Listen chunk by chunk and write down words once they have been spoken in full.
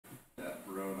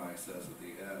Moroni says at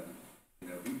the end,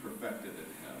 be perfected in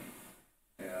him.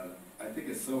 And I think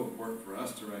it's so important for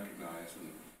us to recognize, and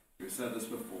we've said this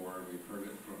before, we've heard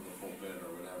it from the pulpit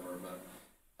or whatever, but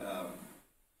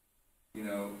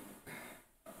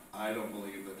I don't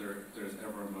believe that there's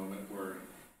ever a moment where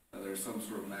there's some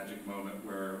sort of magic moment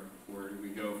where we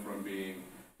go from being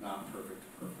not perfect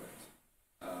to perfect.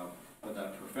 But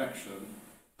that perfection,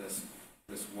 this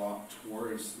walk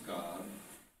towards God,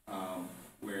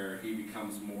 where he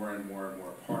becomes more and more and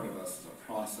more part of us, is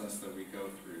a process that we go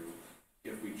through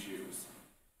if we choose.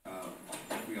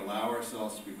 If we allow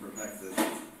ourselves to be perfected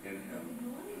in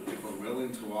him, if we're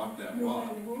willing to walk that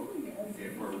walk,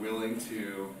 if we're willing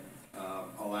to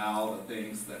allow the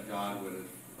things that God would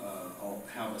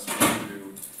have us go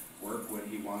through work when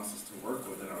he wants us to work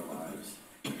within our lives,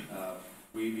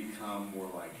 we become more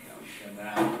like him. And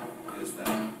that is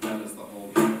the whole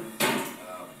thing.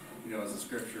 As the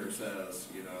scripture says,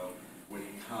 when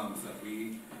he comes, that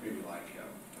we may be like him.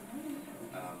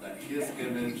 That his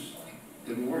image,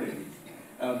 good morning,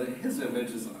 that his image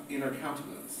is in our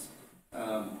countenance,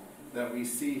 that we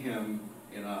see him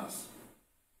in us.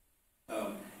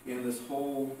 In this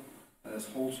whole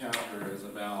chapter is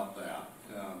about that,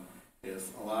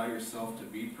 is allow yourself to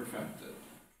be perfected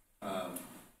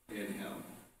in him.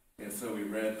 And so we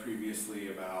read previously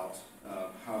about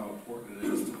how important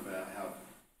it is to have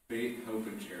faith, hope,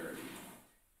 and charity,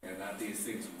 and that these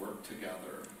things work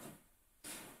together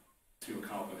to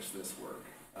accomplish this work.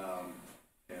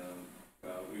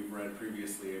 We've read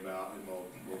previously about, and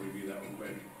we'll review that real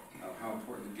quick, how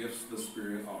important the gifts of the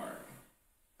Spirit are.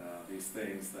 These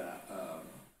things that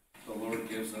the Lord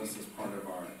gives us as part of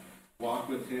our walk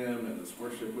with him and this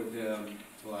worship with him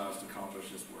to allow us to accomplish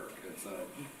his work. And so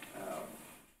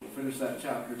we'll finish that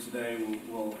chapter today.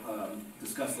 We'll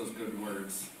discuss those good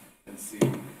words and see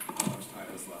how much time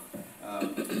is left.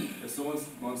 If someone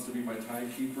wants to be my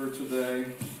timekeeper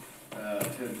today,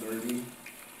 10:30.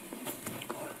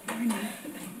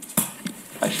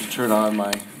 I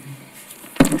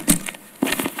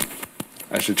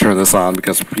should turn this on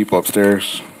because people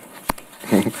upstairs.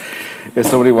 If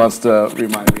somebody wants to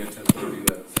remind me at 10:30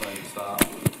 that it's time to stop.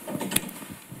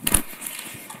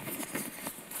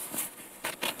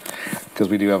 Because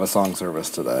we do have a song service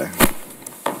today.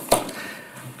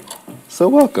 So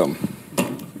welcome.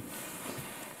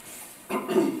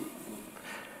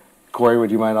 Corey,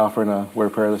 would you mind offering a word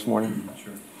of prayer this morning?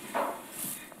 Sure.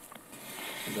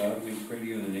 God, we pray to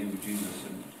you in the name of Jesus,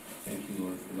 and thank you,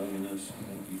 Lord, for loving us.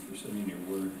 Thank you for sending your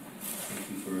word. Thank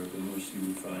you for the mercy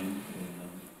we find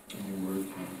in your word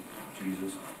through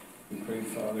Jesus. We pray,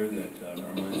 Father, that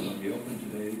our minds will be open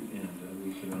today, and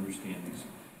we can understand these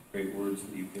great words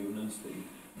that you've given us. We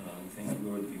thank you,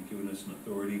 Lord, that you've given us an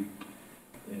authority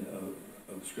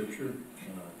of Scripture,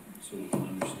 so we can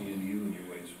understand you and your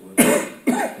ways for us.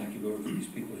 Thank you, Lord, for these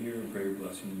people here, and pray your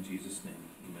blessing in Jesus' name.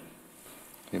 Amen.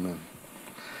 Amen.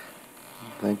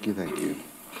 Thank you.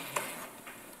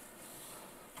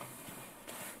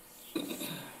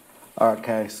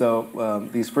 Okay, so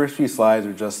these first few slides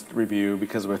are just review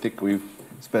because I think we've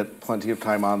spent plenty of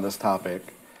time on this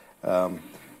topic. But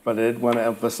I did want to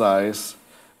emphasize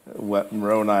what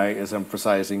Moroni is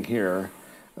emphasizing here,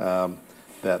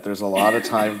 that there's a lot of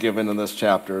time given in this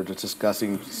chapter to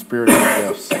discussing spiritual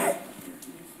gifts.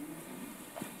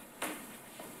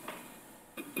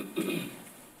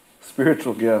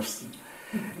 Spiritual gifts.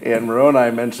 And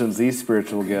Moroni mentions these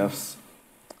spiritual gifts: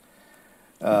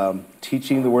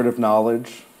 teaching the word of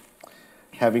knowledge,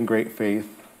 having great faith,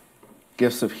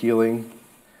 gifts of healing,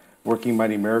 working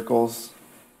mighty miracles,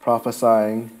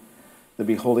 prophesying, the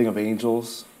beholding of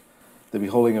angels, the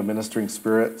beholding of ministering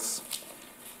spirits,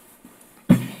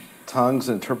 tongues,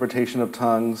 interpretation of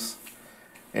tongues.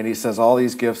 And he says all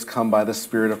these gifts come by the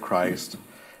Spirit of Christ,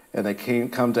 and they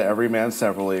come to every man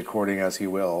severally according as he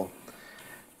will.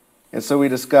 And so we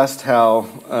discussed how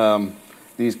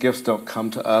these gifts don't come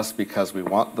to us because we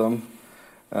want them.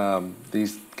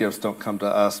 These gifts don't come to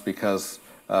us because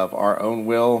of our own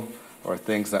will or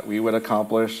things that we would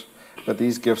accomplish, but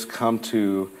these gifts come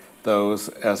to those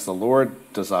as the Lord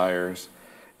desires,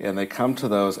 and they come to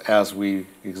those as we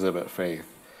exhibit faith.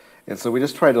 And so we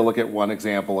just tried to look at one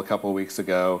example a couple of weeks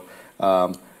ago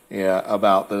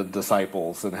about the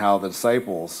disciples and how the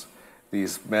disciples,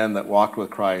 these men that walked with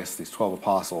Christ, these 12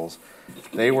 apostles,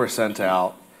 they were sent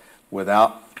out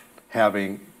without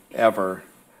having ever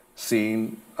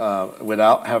seen,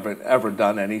 without having ever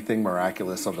done anything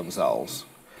miraculous of themselves.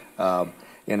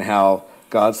 And how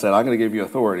God said, I'm going to give you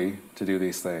authority to do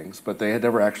these things, but they had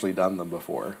never actually done them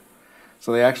before.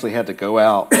 So they actually had to go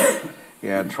out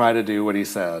and try to do what he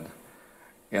said.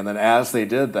 And then as they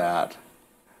did that,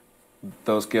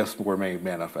 those gifts were made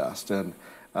manifest. And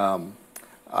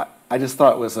I just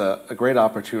thought it was a great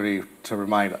opportunity to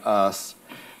remind us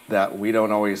that we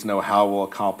don't always know how we'll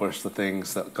accomplish the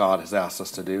things that God has asked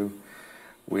us to do.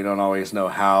 We don't always know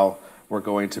how we're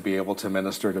going to be able to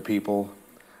minister to people,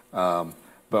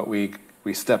 but we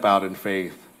step out in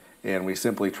faith and we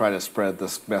simply try to spread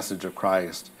this message of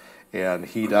Christ, and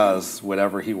he does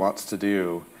whatever he wants to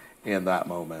do in that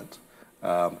moment.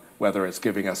 Whether it's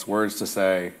giving us words to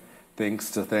say, things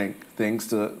to think, things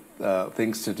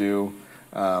to do,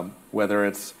 whether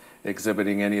it's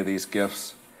exhibiting any of these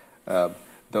gifts,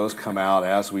 those come out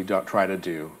as we try to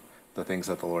do the things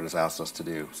that the Lord has asked us to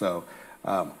do. So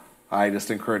I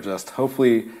just encourage us,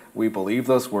 hopefully we believe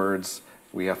those words,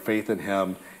 we have faith in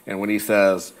him, and when he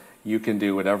says, you can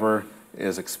do whatever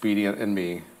is expedient in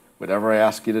me, whatever I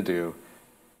ask you to do,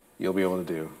 you'll be able to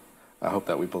do. I hope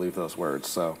that we believe those words.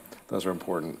 So those are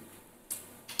important.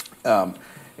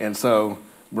 And so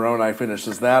Moroni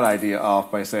finishes that idea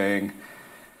off by saying,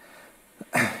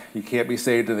 you can't be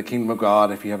saved in the kingdom of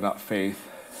God if you have not faith,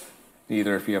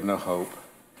 neither if you have no hope.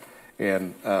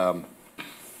 And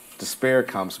despair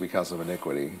comes because of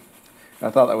iniquity. And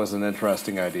I thought that was an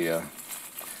interesting idea.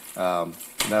 And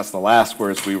that's the last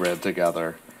words we read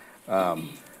together.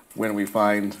 When we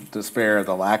find despair,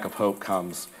 the lack of hope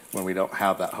comes when we don't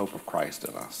have that hope of Christ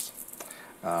in us.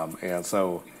 And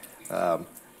so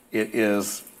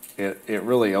it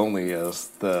really only is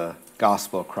the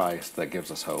gospel of Christ that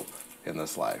gives us hope in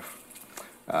this life.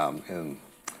 And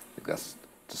I think that's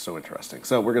just so interesting.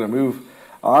 So we're going to move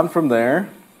on from there,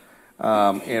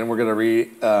 and we're going to read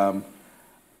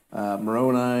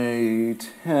Moroni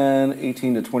 10,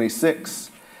 18 to 26.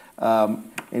 And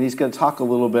he's going to talk a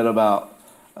little bit about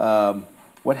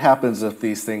what happens if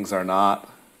these things are not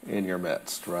in your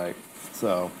midst, right?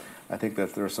 So I think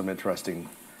that there's some interesting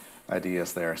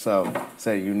ideas there. So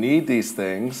say you need these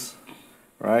things,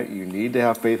 right? You need to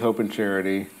have faith, hope, and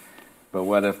charity, but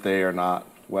what if they are not?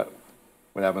 What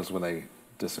happens when they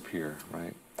disappear,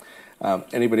 right?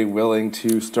 Anybody willing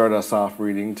to start us off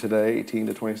reading today, 18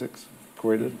 to 26?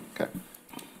 Corey did? Okay.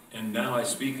 And now I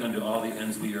speak unto all the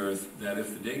ends of the earth, that if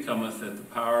the day cometh that the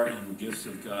power and gifts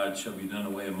of God shall be done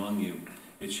away among you,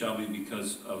 it shall be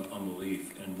because of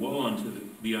unbelief. And woe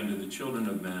be unto the children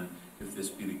of men, if this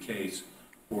be the case.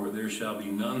 For there shall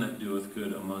be none that doeth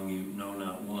good among you, no,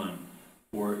 not one.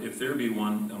 For if there be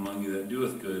one among you that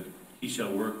doeth good, he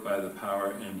shall work by the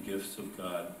power and gifts of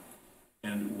God.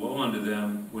 And woe unto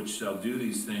them which shall do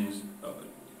these things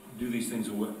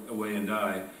away and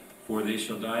die, for they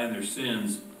shall die in their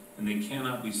sins, and they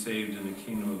cannot be saved in the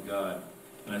kingdom of God.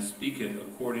 And I speak it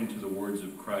according to the words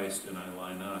of Christ, and I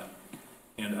lie not.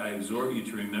 And I exhort you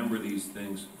to remember these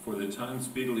things, for the time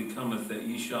speedily cometh that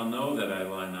ye shall know that I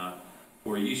lie not.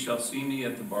 For ye shall see me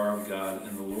at the bar of God,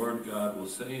 and the Lord God will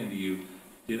say unto you,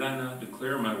 Did I not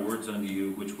declare my words unto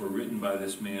you, which were written by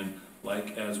this man,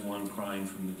 like as one crying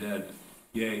from the dead?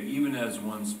 Yea, even as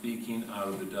one speaking out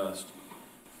of the dust.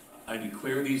 I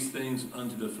declare these things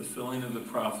unto the fulfilling of the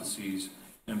prophecies,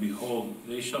 and behold,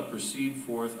 they shall proceed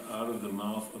forth out of the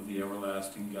mouth of the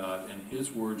everlasting God, and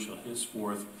his word shall hiss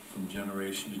forth from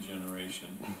generation to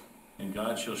generation. And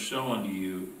God shall show unto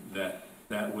you that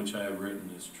which I have written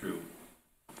is true.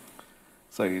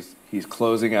 So he's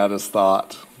closing out his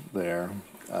thought there.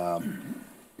 I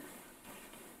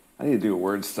need to do a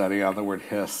word study on the word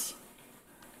hiss,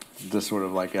 just sort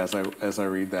of like as I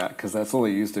read that, because that's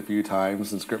only used a few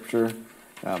times in Scripture.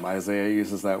 Isaiah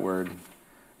uses that word.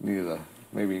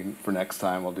 Maybe for next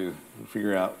time we'll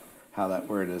figure out how that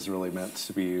word is really meant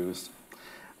to be used.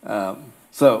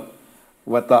 So,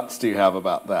 what thoughts do you have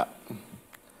about that?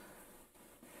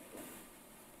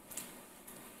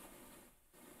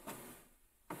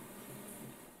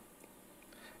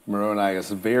 Moroni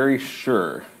is very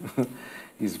sure.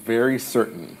 He's very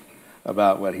certain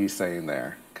about what he's saying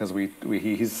there, because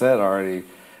he said already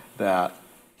that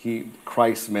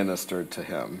Christ ministered to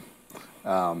him,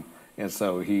 and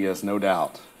so he has no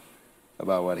doubt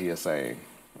about what he is saying.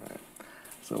 Right.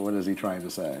 So what is he trying to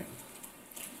say?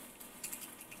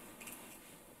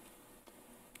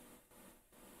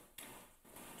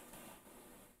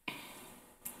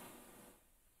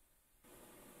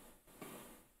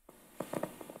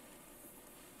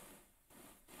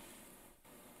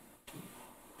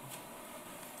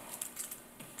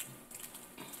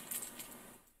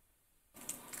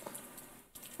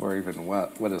 Or even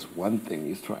what is one thing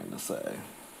he's trying to say?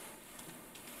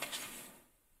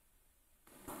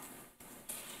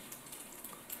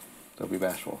 Don't be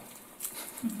bashful.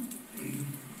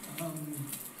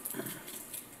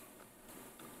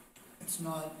 It's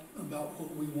not about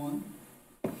what we want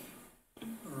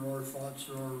or our our thoughts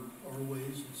or our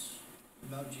ways. It's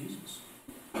about Jesus.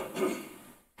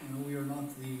 We are not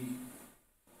the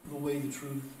way, the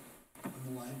truth, and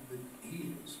the life, but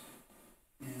He is.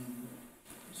 And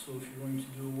so if you're going to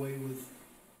do away with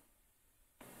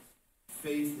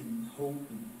faith and hope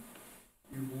and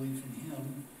your belief in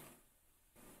Him,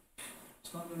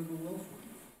 it's not going to go well for you.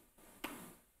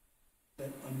 Is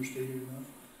that understated enough?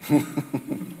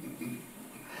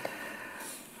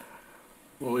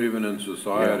 Well, even in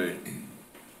society,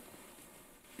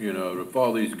 if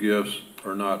all these gifts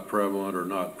are not prevalent or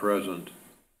not present,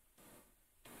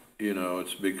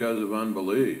 it's because of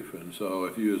unbelief. And so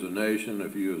if you as a nation,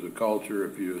 if you as a culture,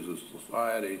 if you as a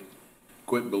society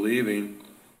quit believing,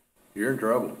 you're in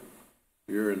trouble.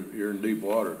 You're in deep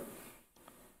water.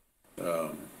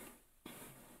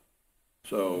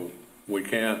 So we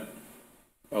can't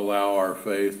allow our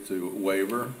faith to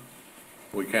waver.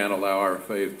 We can't allow our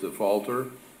faith to falter.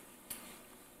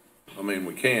 I mean,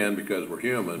 we can because we're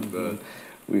human, but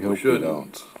we hope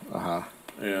shouldn't. We don't.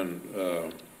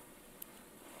 And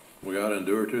we got to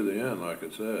endure to the end, like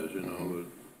it says. But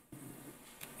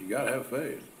you got to have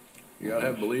faith. You got to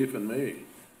have belief in me.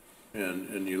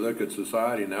 And you look at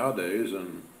society nowadays,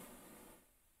 and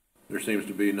there seems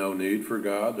to be no need for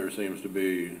God. There seems to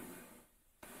be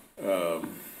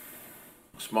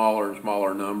smaller and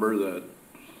smaller number that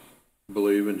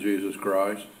believe in Jesus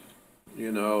Christ,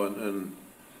 and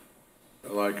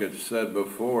like it said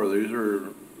before, these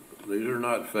are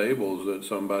not fables that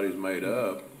somebody's made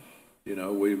up.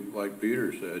 We, like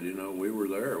Peter said, we were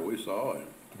there, we saw him,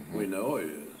 we know he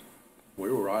is.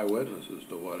 We were eyewitnesses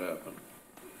to what happened.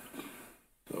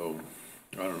 So,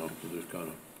 I don't know, just kind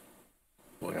of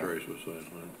what Trace was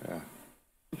saying. Yeah.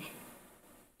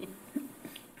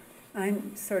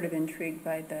 I'm sort of intrigued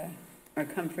by or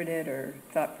comforted or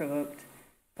thought-provoked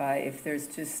by if there's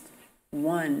just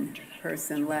one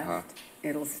person left,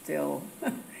 it'll still,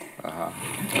 I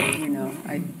mean,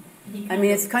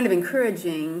 it's kind of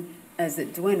encouraging as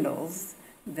it dwindles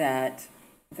that,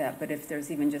 but if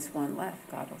there's even just one left,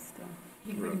 God will still.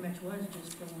 He pretty much was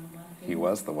just the one left. He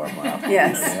was the one left.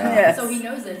 Yes, Yeah. yes. So he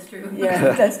knows that's true.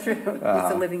 Yeah, that's true.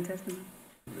 It's a living testimony.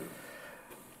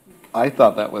 I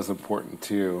thought that was important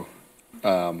too.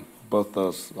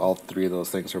 All three of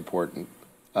those things are important.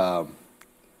 So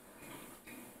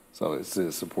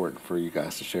it's important for you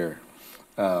guys to share.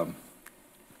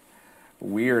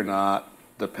 We are not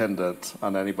dependent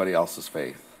on anybody else's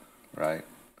faith, right?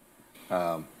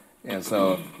 And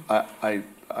so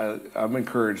I'm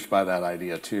encouraged by that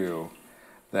idea too,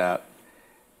 that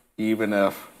even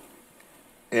if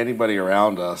anybody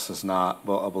around us is not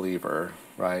a believer,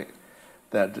 right,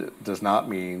 that does not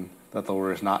mean that the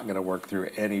Lord is not going to work through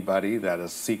anybody that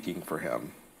is seeking for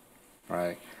Him,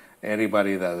 right?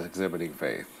 Anybody that is exhibiting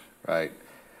faith, right?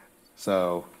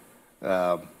 So,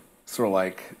 sort of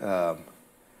like,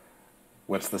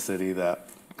 what's the city that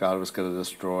God was going to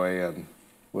destroy, and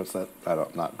what's that?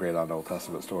 Not great on Old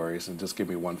Testament stories, and just give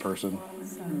me one person.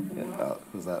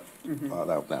 Was that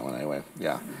that one anyway?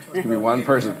 Yeah, give me one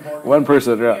person. One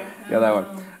person. Yeah, that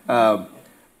one.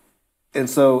 And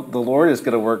so the Lord is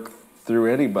going to work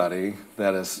through anybody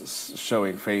that is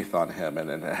showing faith on Him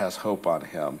and has hope on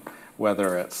Him,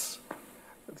 whether it's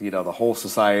the whole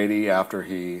society after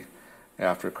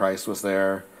Christ was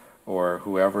there, or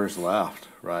whoever's left,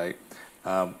 right?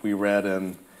 We read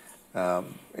in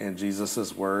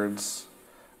Jesus's words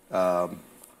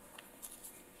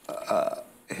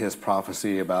His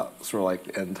prophecy about sort of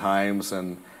like end times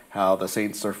and how the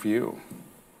saints are few.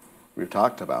 We've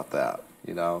talked about that.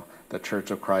 The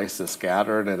Church of Christ is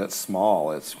scattered and it's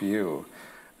small, it's few.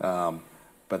 But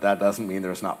that doesn't mean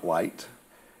there's not light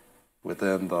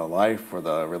within the life or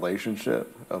the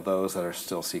relationship of those that are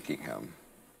still seeking Him.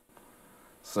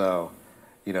 So,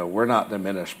 we're not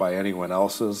diminished by anyone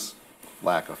else's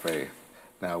lack of faith.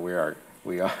 Now we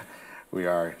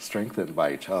are strengthened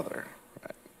by each other,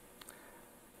 right?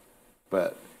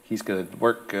 But He's going to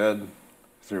work good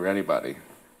through anybody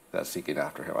that's seeking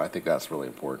after Him. I think that's really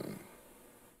important.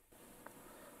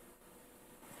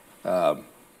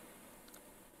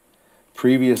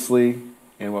 Previously,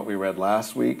 in what we read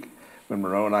last week, when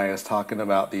Moroni is talking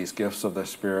about these gifts of the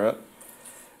Spirit,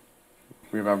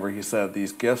 remember he said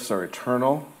these gifts are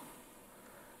eternal,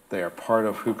 they are part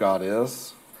of who God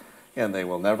is, and they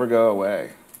will never go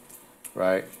away,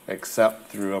 right, except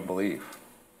through unbelief.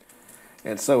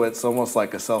 And so it's almost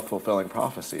like a self-fulfilling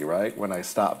prophecy, right? When I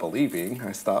stop believing,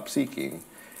 I stop seeking.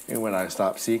 And when I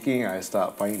stop seeking, I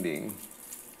stop finding.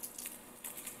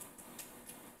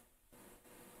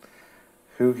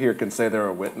 Who here can say they're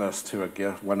a witness to a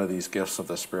gift, one of these gifts of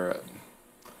the Spirit?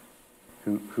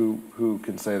 Who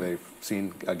can say they've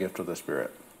seen a gift of the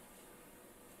Spirit?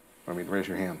 I mean, raise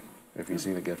your hand if you've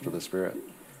seen a gift of the Spirit.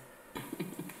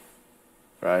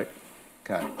 Right?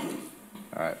 Okay.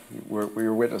 All right.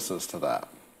 We're witnesses to that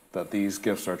these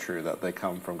gifts are true, that they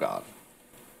come from God.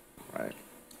 Right?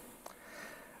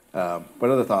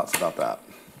 What other thoughts about that?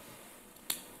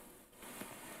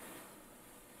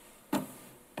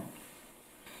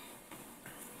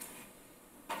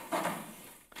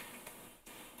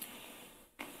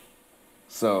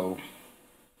 So,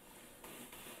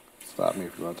 stop me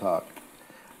if you want to talk.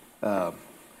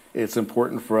 It's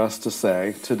important for us to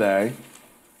say today,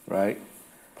 right,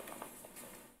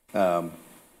 that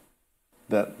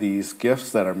these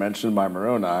gifts that are mentioned by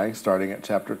Moroni, starting at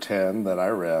chapter 10 that I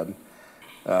read,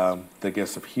 the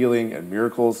gifts of healing and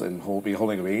miracles and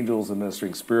beholding of angels and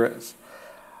ministering spirits,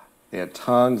 and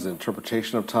tongues,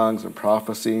 interpretation of tongues and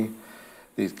prophecy,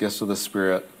 these gifts of the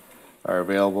Spirit are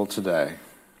available today,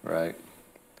 right?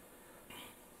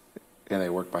 And they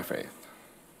work by faith.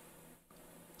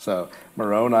 So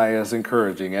Moroni is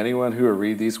encouraging anyone who will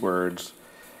read these words,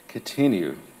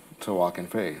 continue to walk in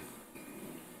faith.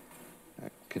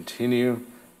 Continue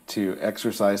to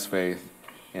exercise faith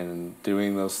in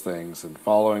doing those things and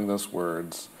following those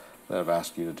words that I've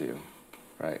asked you to do,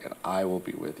 right? And I will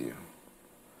be with you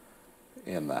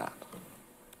in that.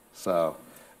 So,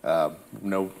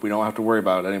 no, we don't have to worry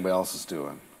about what anybody else is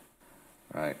doing,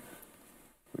 right?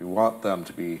 We want them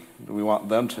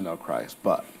to know Christ,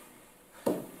 but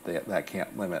that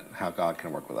can't limit how God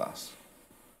can work with us.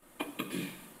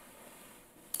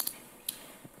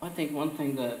 I think one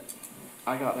thing that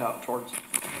I got out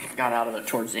of it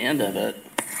towards the end of it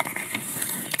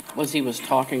was he was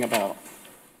talking about,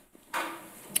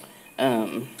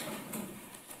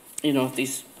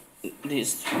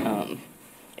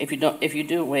 if you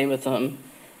do away with them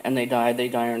and they die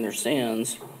in their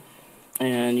sins,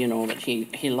 and that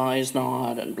he lies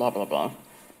not and blah blah blah,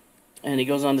 and he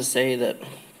goes on to say that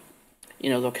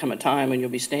there'll come a time when you'll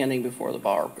be standing before the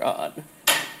bar of God,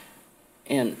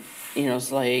 and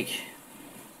it's like,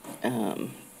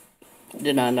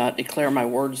 did I not declare my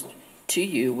words to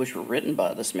you which were written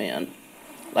by this man,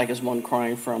 like as one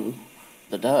crying from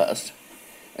the dust?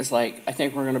 It's like, I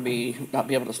think we're going to not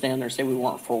be able to stand there and say we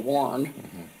weren't forewarned.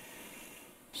 Mm-hmm.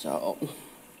 So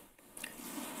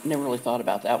never really thought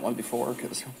about that one before,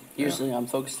 because usually I'm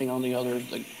focusing on the others.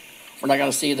 We're not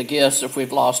going to see the gifts if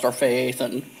we've lost our faith,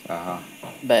 and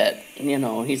but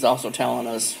he's also telling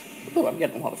us, I'm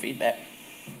getting a lot of feedback,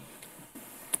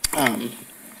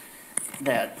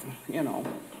 that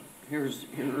here's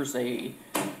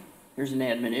an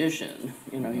admonition,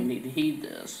 you need to heed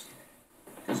this,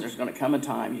 because there's going to come a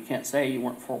time you can't say you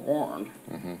weren't forewarned.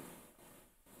 Mm-hmm.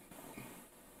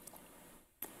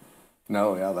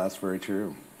 No, yeah, that's very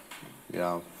true.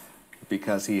 Yeah,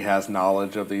 because he has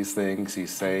knowledge of these things,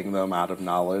 he's saying them out of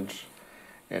knowledge,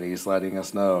 and he's letting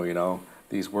us know,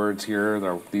 these words here,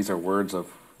 these are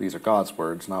God's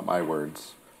words, not my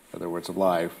words. They're words of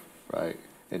life, right?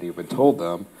 And you've been told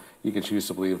them. You can choose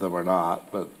to believe them or not,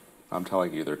 but I'm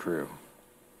telling you they're true,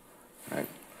 right?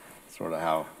 Sort of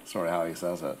how he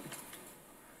says it.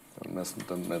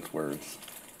 Doesn't mince words.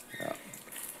 Yeah.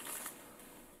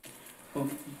 Well,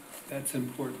 that's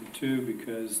important too,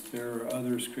 because there are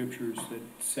other scriptures that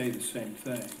say the same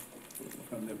thing,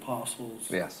 from the apostles,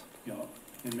 yes,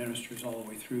 and ministers all the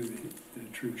way through the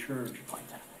true church.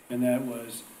 And that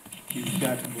was, you've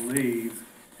got to believe,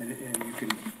 and you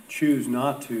can choose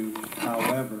not to.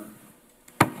 However,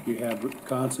 you have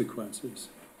consequences,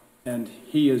 and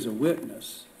he is a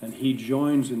witness, and he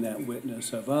joins in that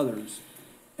witness of others,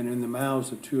 and in the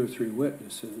mouths of 2 or 3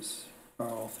 witnesses are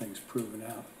all things proven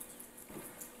out.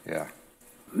 Yeah.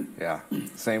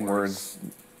 Same words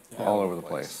all over the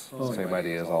place. Same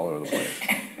ideas all over the place.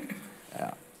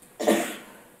 Yeah.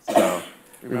 So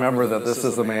remember that this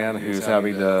is a man who's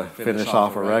having to finish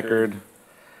off a record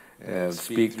and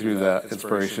speak through that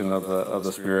inspiration of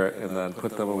the Spirit, and then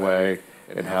put them away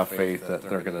and have faith that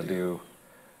they're going to do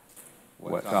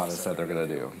what God has said they're going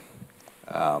to do.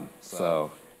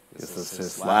 So this is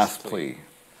his last plea.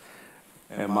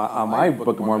 And on my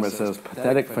Book of Mormon it says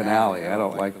pathetic finale. I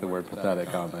don't like the word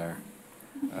pathetic on there.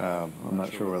 I'm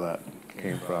not sure where that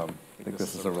came from. I think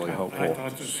this is a really hopeful. I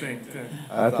thought the same thing.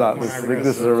 I think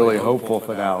this is a really hopeful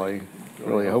finale.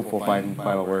 Really hopeful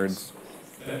final words.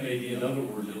 That may be another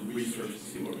word to research to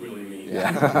see what it really means.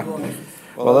 Yeah.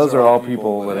 Well, those are all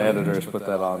people that editors put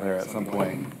that on there at some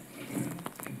point.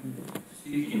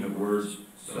 Speaking of words,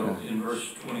 so in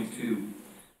verse 22,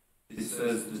 it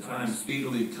says, the time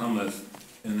speedily cometh,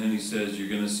 and then he says, you're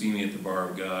going to see me at the bar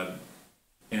of God.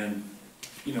 And,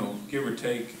 give or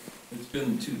take, it's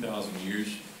been 2,000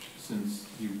 years since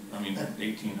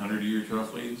 1,800 years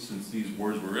roughly, since these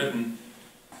words were written.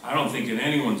 I don't think in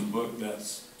anyone's book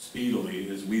that's speedily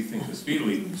as we think of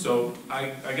speedily. So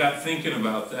I got thinking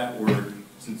about that word,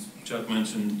 since Chuck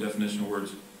mentioned definition of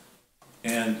words.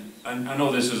 And I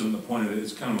know this isn't the point of it,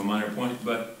 it's kind of a minor point,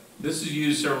 but this is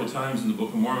used several times in the Book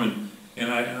of Mormon.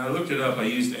 And I looked it up, I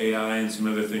used AI and some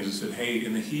other things and said, hey,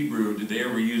 in the Hebrew, did they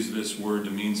ever use this word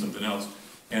to mean something else?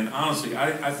 And honestly,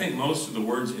 I think most of the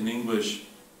words in English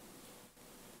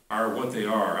are what they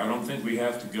are. I don't think we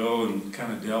have to go and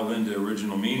kind of delve into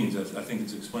original meanings. I think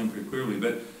it's explained pretty clearly.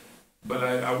 But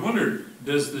I wondered,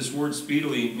 does this word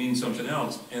speedily mean something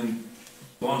else? And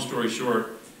long story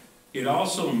short, it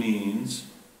also means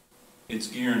it's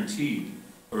guaranteed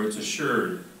or it's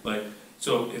assured. Like,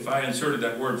 so if I inserted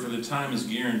that word, for the time is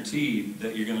guaranteed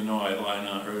that you're going to know I lie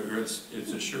not, or it's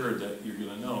assured that you're going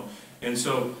to know. And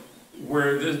so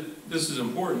where this is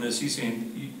important is he's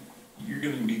saying you're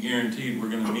going to be guaranteed we're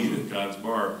going to meet at God's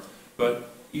bar. But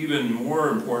even more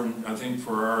important, I think,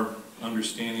 for our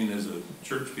understanding as a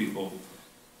church people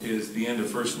is the end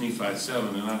of 1 Nephi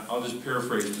 7. And I'll just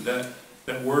paraphrase, but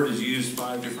that word is used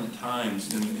 5 different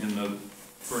times in the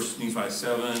 1 Nephi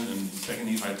 7 and 2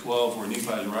 Nephi 12 where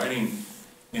Nephi is writing.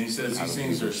 And he says these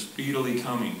things are speedily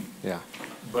coming. Yeah.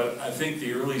 But I think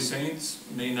the early saints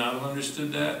may not have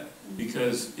understood that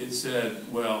because it said,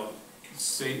 well,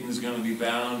 Satan's going to be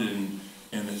bound and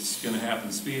it's going to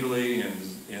happen speedily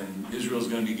and Israel's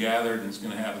going to be gathered and it's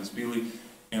going to happen speedily.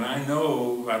 And I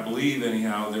believe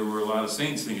anyhow, there were a lot of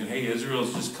saints thinking, hey,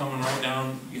 Israel's just coming right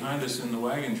down behind us in the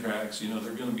wagon tracks.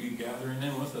 They're going to be gathering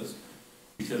in with us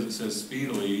because it says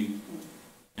speedily,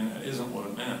 and that isn't what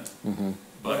it meant. Mm-hmm.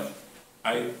 But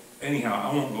I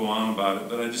won't go on about it,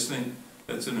 but I just think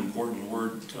that's an important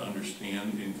word to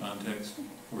understand in context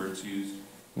where it's used.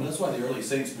 Well, that's why the early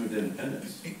saints moved to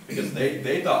independence, because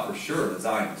they thought for sure that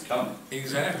Zion was coming.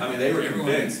 Exactly. I mean, they were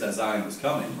convinced that Zion was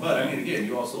coming. But, I mean, again,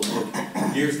 you also look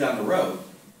years down the road,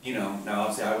 now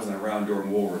obviously I wasn't around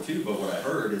during World War II, but what I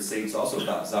heard is saints also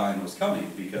thought Zion was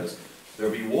coming, because there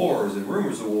would be wars and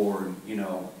rumors of war, and,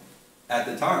 at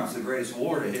the time, it's the greatest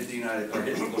war to hit hit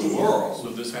the world. So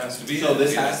this has to be it. So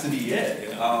this has to be it.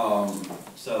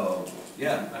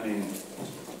 Yeah.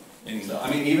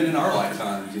 Even in our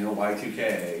lifetimes,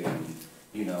 Y2K and,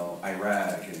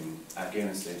 Iraq and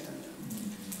Afghanistan.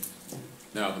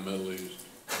 Now the Middle East.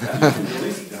 Yeah, Middle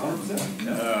East, 100%.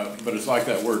 Yeah. But it's like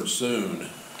that word soon.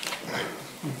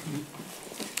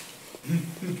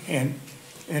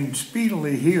 And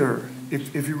speedily here,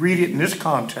 if you read it in this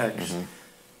context,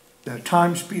 the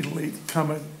time speedily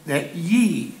cometh that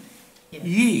ye,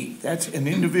 that's an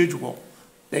individual,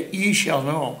 that ye shall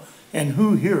know. And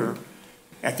who here,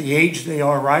 at the age they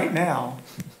are right now,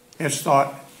 has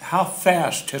thought, how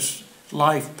fast has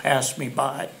life passed me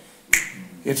by?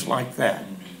 It's like that.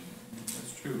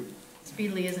 That's true.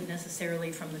 Speedily isn't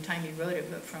necessarily from the time you wrote it,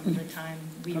 but from the time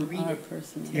we From read our it.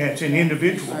 personal. Yeah, it's an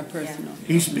individual. Our personal.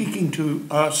 He's speaking to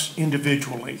us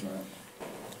individually.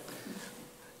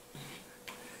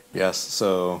 Yes,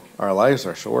 so our lives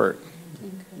are short.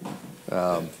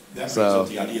 That brings so- up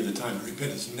the idea of the time of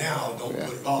repentance now, don't Yeah,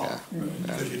 put it off, yeah,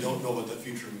 because you don't know what the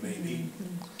future may be.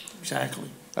 Exactly.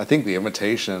 I think the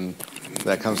invitation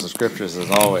that comes to scriptures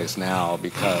is always now,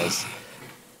 because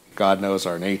God knows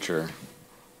our nature,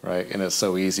 right? And it's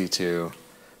so easy to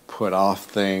put off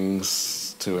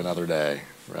things to another day,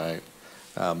 right?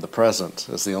 The present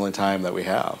is the only time that we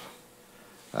have.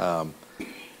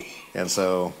 And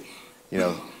so,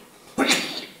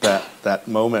 that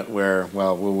moment where,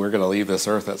 we're going to leave this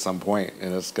earth at some point,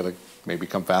 and it's going to maybe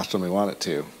come faster than we want it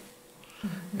to.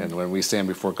 And when we stand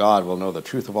before God, we'll know the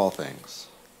truth of all things.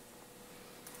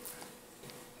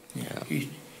 Yeah.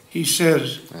 He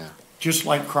says, Yeah. just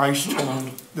like Christ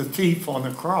told the thief on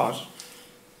the cross,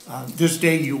 this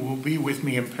day you will be with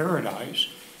me in paradise.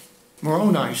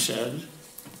 Moroni said,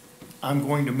 I'm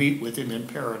going to meet with him in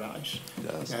paradise. He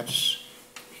does.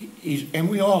 And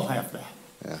we all have that.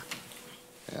 Yeah.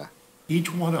 Yeah.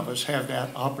 Each one of us have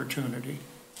that opportunity.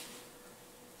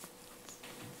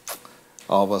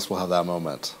 All of us will have that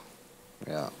moment.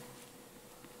 Yeah.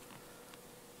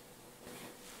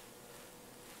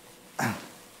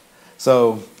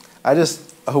 So I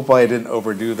just hope I didn't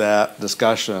overdo that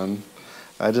discussion.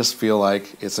 I just feel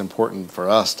like it's important for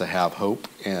us to have hope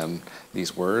in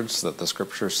these words that the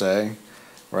scriptures say,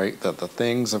 right? That the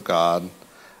things of God,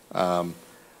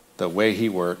 the way he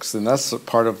works, and that's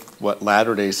part of what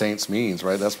Latter-day Saints means,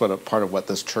 right? That's what part of what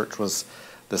this church was,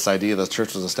 this idea the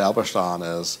church was established on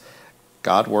is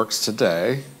God works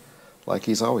today like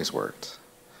he's always worked.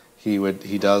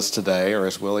 He does today, or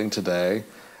is willing today,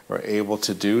 we're able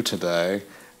to do today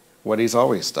what he's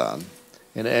always done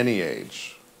in any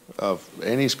age of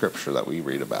any scripture that we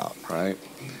read about, right?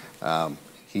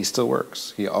 He still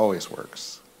works. He always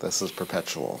works. This is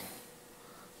perpetual.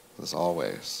 This is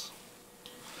always.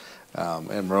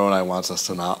 And Moroni wants us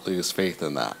to not lose faith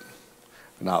in that,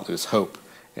 not lose hope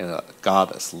in a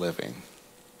God that's living.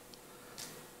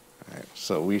 Right?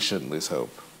 So we shouldn't lose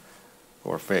hope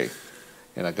or faith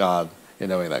in a God, in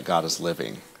knowing that God is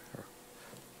living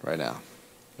right now,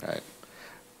 right?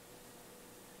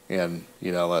 And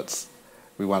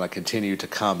we want to continue to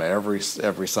come every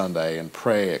Sunday and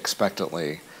pray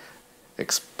expectantly,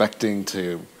 expecting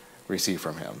to receive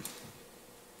from him.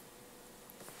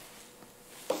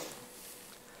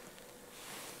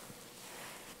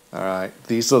 All right,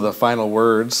 these are the final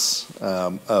words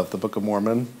of the Book of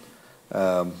Mormon.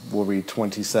 We'll read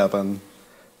 27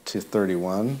 to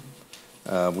 31.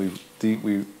 We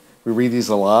read these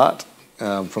a lot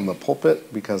from the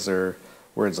pulpit because they're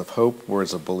words of hope,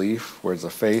 words of belief, words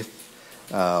of faith.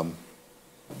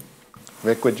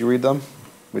 Vic, would you read them?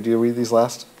 Would you read these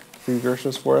last few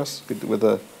verses for us with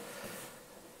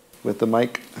the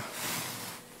mic?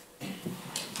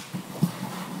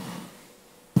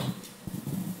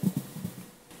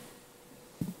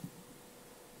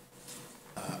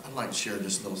 I'd like to share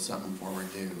just a little something before we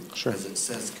do. Sure. Because it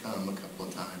says come a couple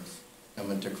of times,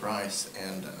 coming to Christ.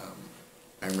 And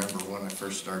I remember when I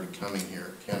first started coming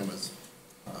here, Ken was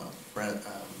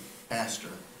pastor.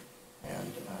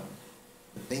 And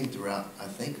the theme throughout, I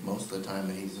think most of the time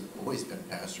that he's always been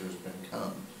pastor, has been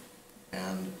come.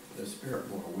 And the Spirit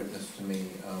bore witness to me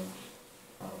of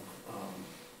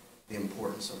the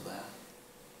importance of that.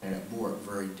 And it bore it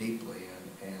very deeply.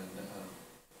 And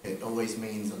it always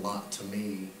means a lot to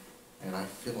me. And I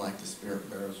feel like the Spirit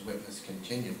bears witness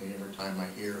continually every time I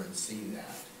hear and see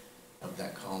that, of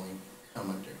that calling,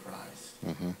 coming to Christ.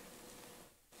 Mm-hmm.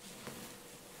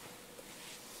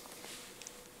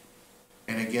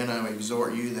 And again, I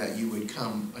exhort you that you would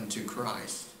come unto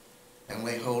Christ, and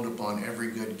lay hold upon every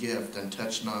good gift, and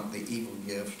touch not the evil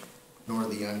gift, nor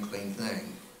the unclean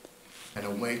thing. And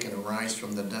awake and arise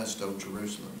from the dust, O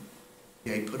Jerusalem.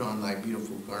 Yea, put on thy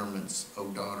beautiful garments, O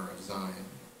daughter of Zion.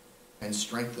 And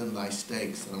strengthen thy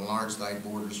stakes, and enlarge thy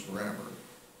borders forever,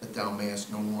 that thou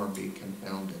mayest no more be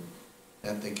confounded,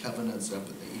 that the covenants of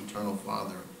the eternal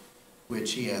Father,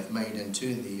 which he hath made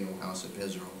unto thee, O house of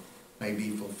Israel, may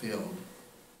be fulfilled.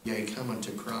 Yea, come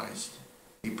unto Christ,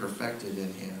 be perfected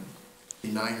in him.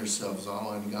 Deny yourselves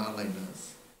all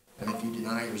ungodliness. And if you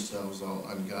deny yourselves all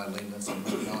ungodliness, and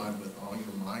love God with all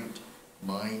your might,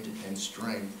 mind, and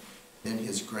strength, then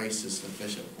his grace is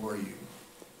sufficient for you,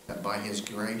 that by his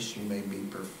grace you may be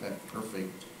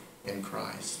perfect in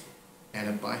Christ. And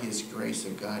if by his grace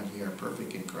of God ye are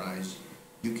perfect in Christ,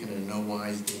 you can in no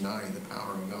wise deny the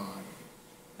power of God.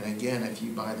 And again, if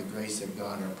you by the grace of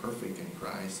God are perfect in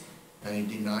Christ, and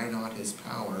you deny not his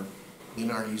power,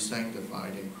 then are you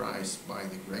sanctified in Christ by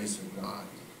the grace of God,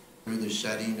 through the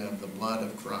shedding of the blood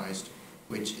of Christ,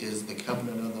 which is the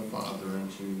covenant of the Father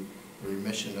unto the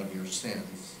remission of your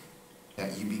sins,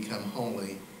 that you become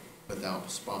holy without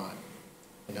spot.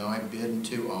 And now I bid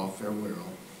unto all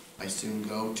farewell. I soon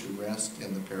go to rest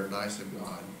in the paradise of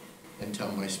God,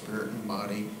 until my spirit and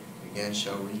body again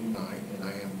shall reunite, and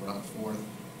I am brought forth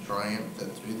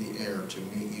triumphant through the air to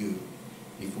meet you,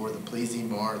 before the pleasing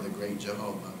bar of the great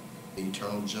Jehovah, the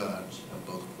eternal judge of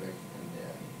both quick and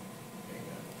dead.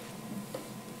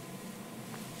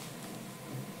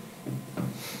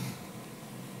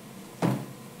 Amen.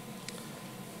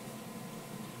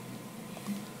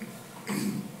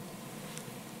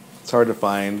 It's hard to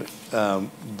find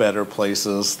better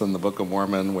places than the Book of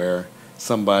Mormon where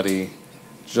somebody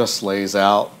just lays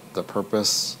out the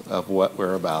purpose of what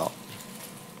we're about.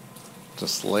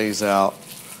 Just lays out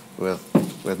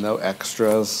with no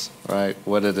extras, right,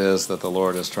 what it is that the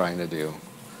Lord is trying to do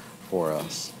for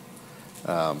us.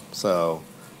 So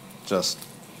just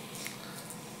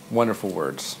wonderful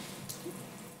words.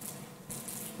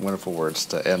 Wonderful words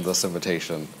to end this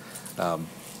invitation.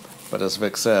 But as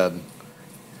Vic said,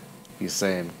 he's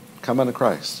saying, come unto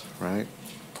Christ, right?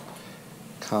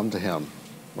 Come to him,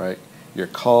 right? You're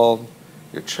called,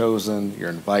 you're chosen, you're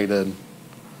invited.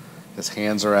 His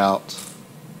hands are out,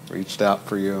 reached out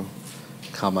for you.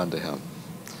 Come unto him.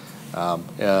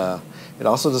 It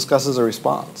also discusses a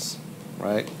response,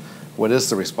 right? What is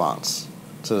the response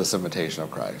to this invitation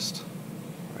of Christ,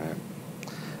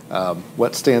 right?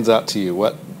 What stands out to you?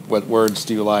 What words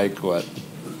do you like? What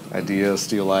ideas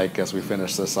do you like as we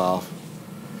finish this off?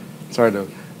 It's hard to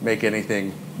make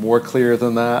anything more clear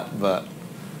than that, but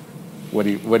what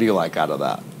do you like out of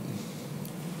that?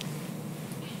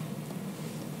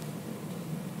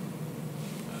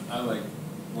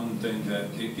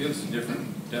 gives a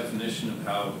different definition of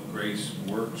how grace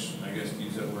works, I guess, to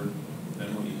use that word,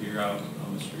 than what you hear out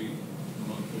on the street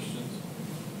among Christians.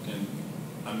 And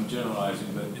I'm generalizing,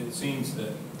 but it seems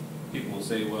that people will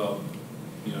say, well,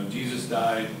 you know, Jesus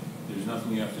died, there's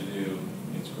nothing you have to do,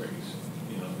 it's grace.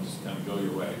 You know, just kind of go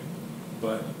your way.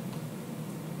 But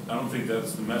I don't think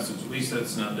that's the message, at least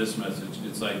that's not this message.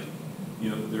 It's like, you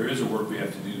know, there is a work we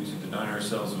have to do to deny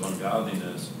ourselves of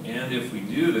ungodliness. And if we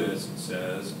do this, it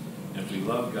says, and if we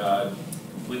love God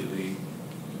completely,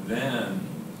 then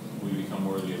we become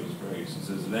worthy of His grace. It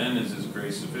says, then is His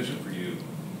grace sufficient for you.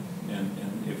 And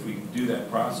if we do that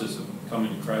process of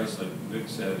coming to Christ, like Vic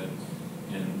said,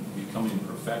 and becoming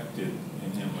perfected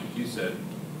in Him, like you said,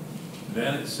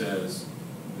 then it says,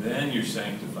 then you're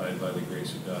sanctified by the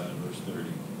grace of God in verse 30.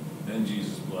 Then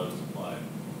Jesus' blood is applied.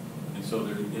 And so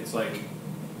it's like,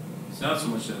 it's not so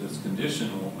much that it's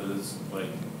conditional, but it's like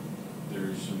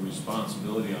there's a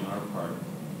responsibility on our part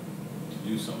to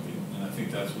do something. And I think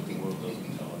that's what the world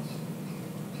doesn't tell us.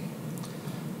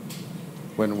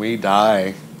 When we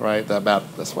die, right,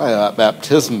 that's why that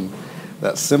baptism,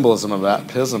 that symbolism of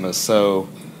baptism is so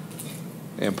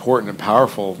important and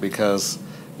powerful, because,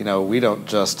 you know, when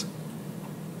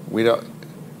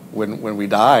we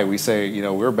die, we say, you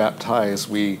know, we're baptized,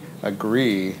 we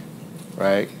agree,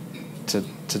 right,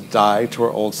 to die to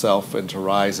our old self and to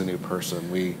rise a new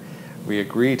person. We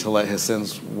agree to let His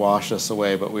sins wash us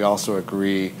away, but we also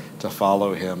agree to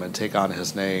follow Him and take on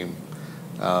His name.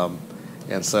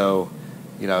 And so,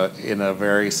 you know, in a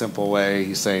very simple way,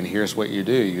 He's saying, here's what you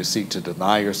do. You seek to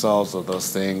deny yourselves of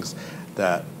those things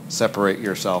that separate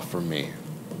yourself from me,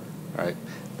 right?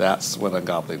 That's what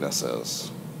ungodliness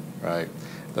is, right?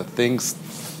 The things,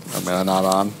 am I not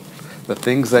on? The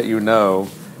things that you know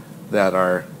that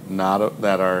are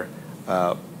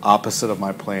opposite of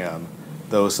my plan,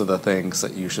 those are the things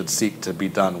that you should seek to be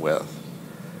done with,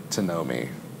 to know me.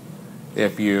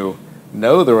 If you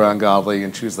know they're ungodly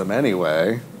and choose them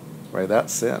anyway, right,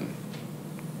 that's sin.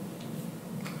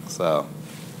 So,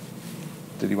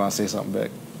 did you want to say something,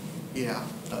 Vic? Yeah,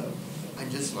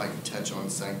 I'd just like to touch on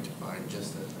sanctified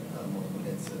just a moment.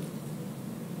 It's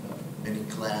a mini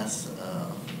class,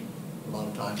 a lot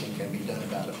of talking can be done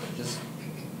about it, but just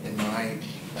in my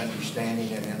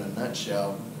understanding and in a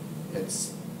nutshell,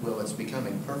 it's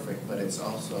becoming perfect, but it's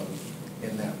also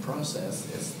in that process,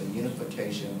 it's the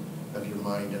unification of your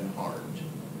mind and heart.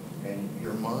 And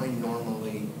your mind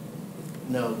normally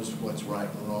knows what's right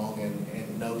and wrong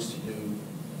and knows to do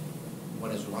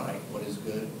what is right, what is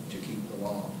good, to keep the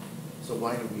law. So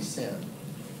why do we sin?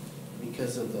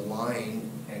 Because of the lying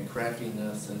and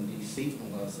craftiness and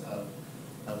deceitfulness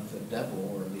of the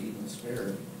devil or the evil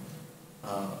spirit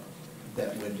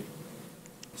that would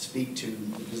speak to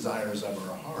the desires of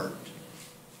our heart.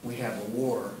 We have a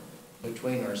war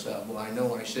between ourselves. Well, I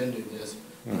know I shouldn't do this,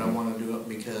 but I want to do it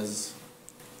because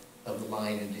of the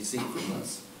lying and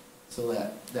deceitfulness. So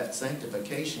that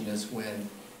sanctification is when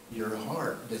your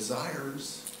heart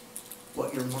desires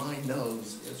what your mind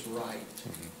knows is right.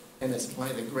 And it's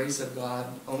by the grace of God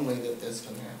only that this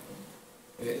can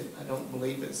happen. I don't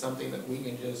believe it's something that we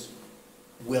can just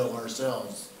will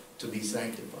ourselves to be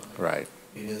sanctified. Right.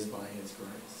 It is by His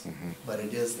grace. But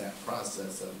it is that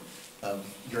process of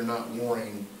you're not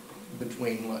warring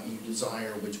between what you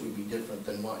desire, which would be different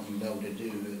than what you know to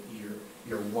do.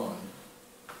 You're one.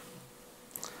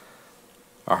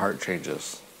 Our heart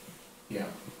changes. Yeah.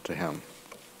 To Him,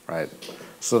 right?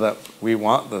 So that we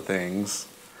want the things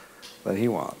that He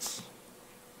wants.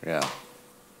 Yeah.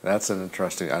 That's an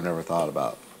interesting, I've never thought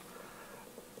about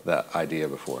that idea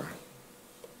before.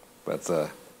 But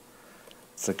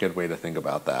it's a good way to think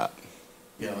about that.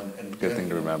 Yeah, and good thing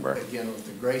to remember. Again, with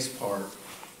the grace part,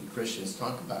 the Christians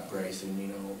talk about grace, and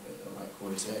like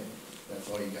Corey said, that's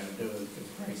all you got to do is because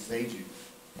grace saves you.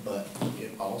 But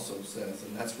it also says,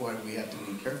 and that's why we have to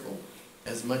be careful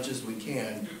as much as we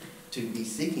can to be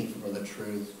seeking for the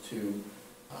truth,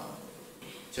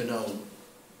 to know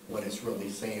what it's really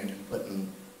saying, and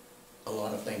putting a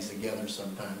lot of things together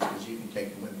sometimes, because you can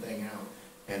take one thing out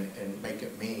and make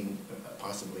it mean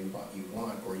possibly what you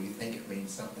want, or you think it means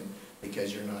something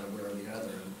because you're not aware of the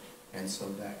other. And so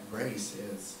that grace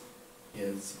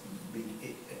is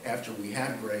after we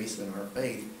have grace in our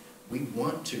faith, we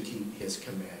want to keep His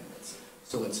commandments.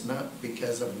 So it's not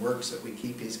because of works that we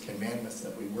keep His commandments,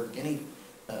 that we work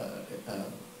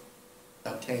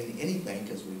obtain anything,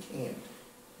 because we can't.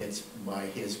 It's by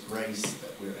His grace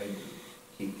that we're able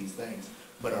to keep these things.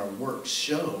 But our works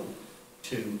show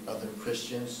to other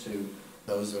Christians, to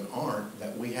those that aren't,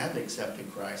 that we have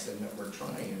accepted Christ and that we're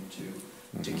trying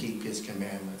to keep His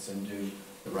commandments and do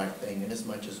the right thing in as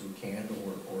much as we can,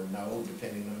 or no,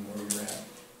 depending on where you're at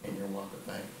in your walk of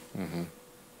faith. Mm-hmm.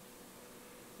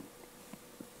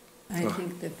 I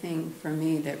think the thing for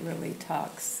me that really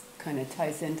kind of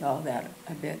ties into all that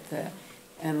a bit,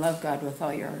 and love God with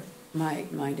all your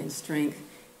might, mind, and strength.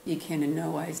 You can in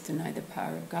no wise deny the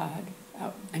power of God.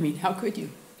 I mean, how could you?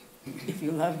 If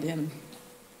you loved him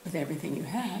with everything you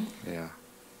had. Yeah.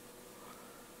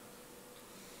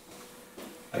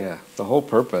 Yeah, the whole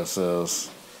purpose is,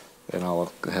 and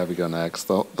I'll have you go next,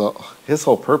 his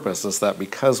whole purpose is that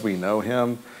because we know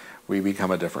him, we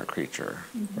become a different creature,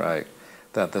 right?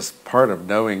 That this part of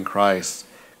knowing Christ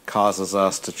causes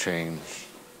us to change,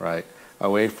 right?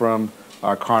 Away from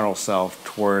our carnal self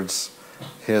towards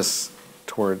his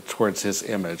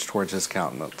image, towards his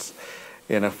countenance.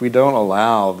 And if we don't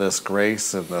allow this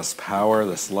grace and this power,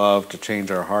 this love to change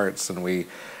our hearts, and we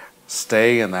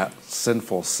stay in that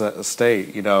sinful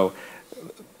state,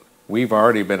 we've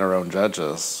already been our own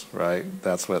judges, right?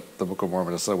 That's what the Book of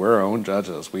Mormon is. So we're our own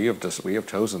judges. We have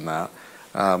chosen that.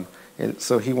 And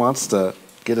so he wants to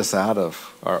get us out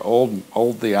of our out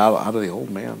of the old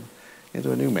man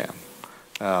into a new man.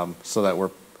 So that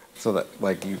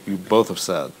like you both have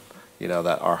said,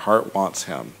 that our heart wants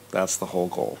him. That's the whole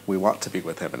goal. We want to be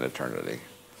with him in eternity.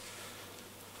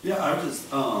 Yeah, I would just,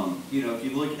 if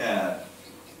you look at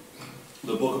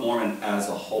the Book of Mormon as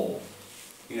a whole,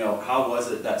 how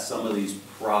was it that some of these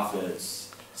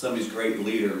prophets, some of these great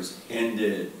leaders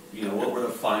ended, what were the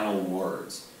final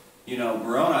words?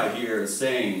 Moroni here is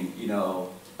saying, the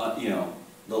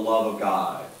love of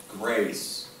God,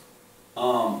 grace.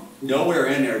 Nowhere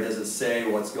in there does it say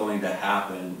what's going to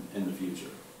happen in the future.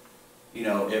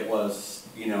 It was,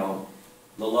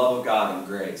 the love of God and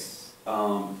grace.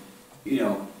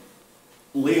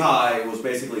 Lehi was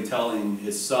basically telling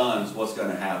his sons what's going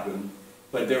to happen,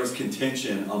 but there was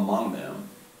contention among them.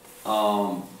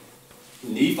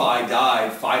 Nephi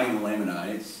died fighting the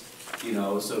Lamanites,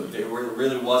 so there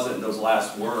really wasn't those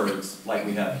last words like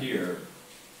we have here.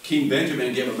 King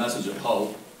Benjamin gave a message of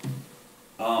hope.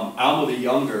 Alma the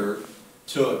Younger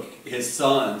took his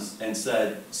sons and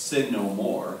said, sin no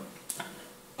more.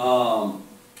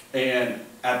 And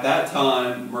at that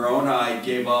time, Moroni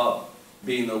gave up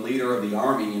being the leader of the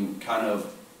army and kind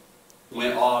of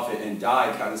went off and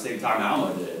died kind of the same time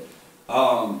Alma did.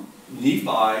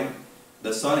 Nephi,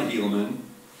 the son of Helaman,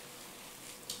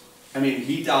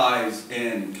 he dies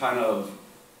in kind of,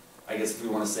 I guess if we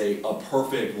want to say, a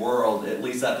perfect world, at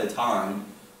least at the time,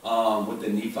 with the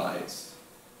Nephites.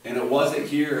 And it wasn't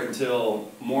here until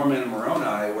Mormon and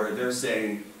Moroni where they're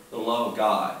saying the love of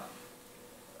God.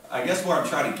 I guess what I'm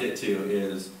trying to get to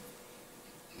is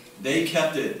they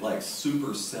kept it like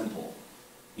super simple,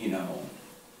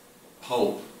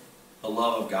 hope, the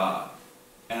love of God.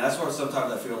 And that's where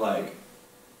sometimes I feel like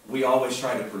we always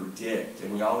try to predict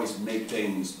and we always make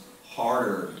things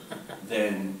harder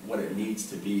than what it needs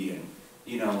to be. And,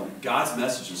 God's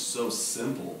message is so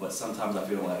simple, but sometimes I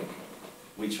feel like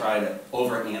we try to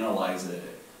overanalyze it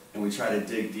and we try to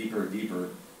dig deeper and deeper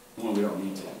when we don't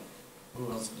need to.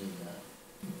 Who else did that?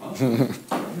 Huh?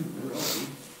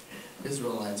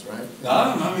 Israelites, right?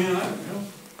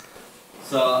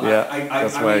 So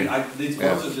yeah, these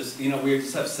words are just, we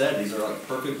just have said these are like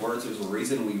perfect words. There's a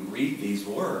reason we read these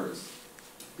words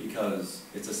because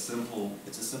it's a simple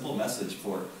message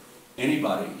for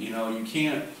anybody. You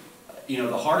can't,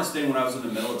 the hardest thing when I was in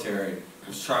the military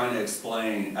was trying to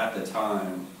explain at the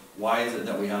time why is it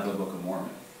that we have the Book of Mormon,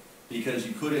 because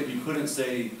you couldn't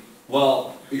say,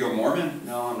 well, you're Mormon?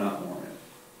 No, I'm not Mormon.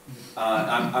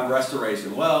 I'm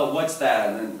Restoration. Well, what's that?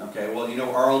 And then, okay, well,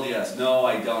 RLDS. No,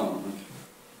 I don't.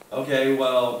 Okay,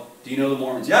 well, do you know the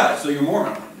Mormons? Yeah, so you're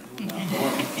Mormon. I'm not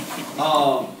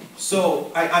Mormon.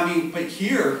 But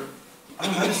here, I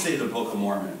don't know how to say the Book of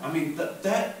Mormon.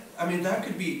 That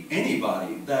could be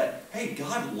anybody that, hey,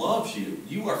 God loves you.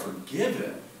 You are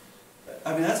forgiven.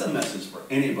 That's a message for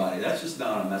anybody. That's just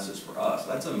not a message for us.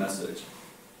 That's a message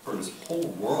for this whole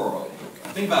world.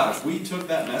 Think about it. If we took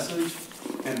that message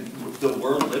and the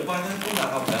world lived by that, think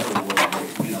about how better the world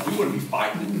would be. We wouldn't be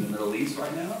fighting in the Middle East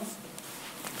right now.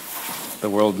 The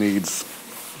world needs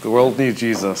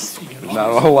Jesus. There's not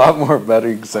a whole lot more better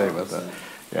you can say about that.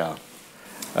 Yeah.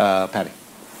 Patty.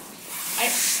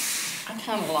 I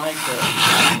kind of like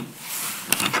it.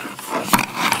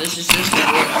 This is just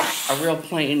a real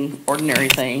plain, ordinary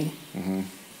thing. Mm-hmm.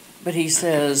 But he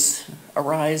says,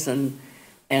 arise and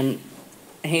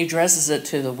he addresses it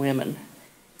to the women.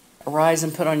 Arise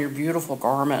and put on your beautiful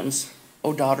garments,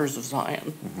 O daughters of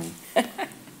Zion.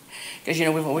 Because,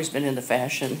 we've always been into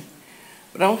fashion.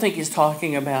 But I don't think he's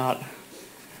talking about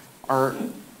our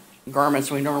garments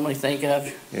we normally think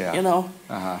of, Yeah. you know?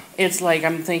 Uh-huh. It's like,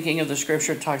 I'm thinking of the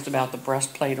scripture that talks about the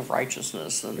breastplate of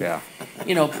righteousness and, Yeah.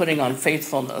 you know, putting on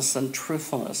faithfulness and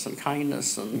truthfulness and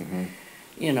kindness and,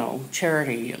 you know,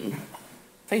 charity and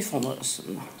faithfulness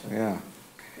and, Yeah.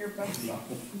 Your best self.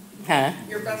 huh?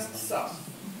 Your best self.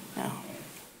 Yeah.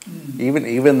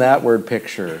 Even that word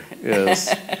picture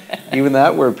is, even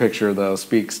that word picture though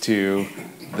speaks to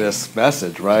this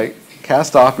message, right?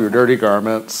 Cast off your dirty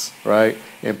garments, right?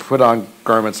 And put on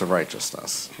garments of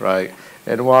righteousness, right?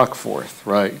 And walk forth,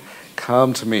 right?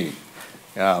 Come to me,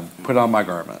 put on my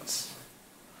garments.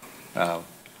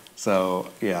 So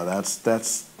yeah,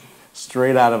 that's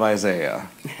straight out of Isaiah,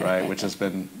 right? Which has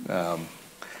been,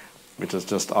 which is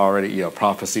just already, you know,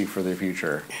 prophecy for the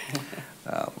future.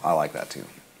 I like that too.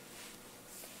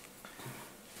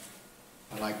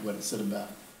 I like what it said about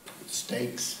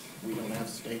steaks. We don't have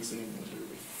steaks anymore, do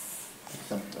we?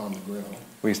 Except on the grill.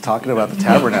 He's talking about the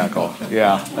tabernacle.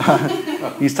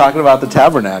 Yeah. He's talking about the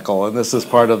tabernacle. And this is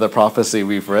part of the prophecy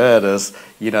we've read is,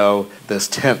 you know, this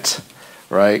tent,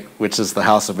 right, which is the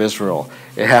house of Israel.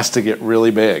 It has to get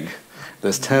really big.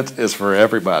 This tent is for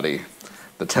everybody,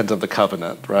 the tent of the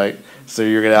covenant, right? So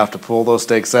you're going to have to pull those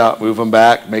stakes out, move them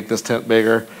back, make this tent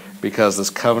bigger, because this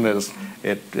covenant is,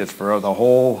 it's for the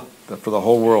whole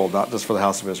world, not just for the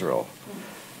house of Israel.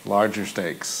 Larger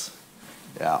stakes.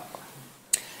 Yeah.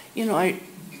 You know,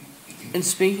 and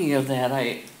speaking of that,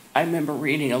 I remember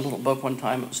reading a little book one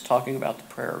time that was talking about the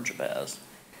prayer of Jabez.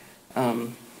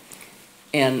 And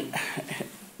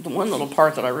the one little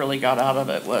part that I really got out of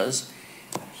it was,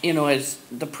 you know, as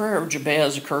the prayer of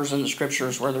Jabez occurs in the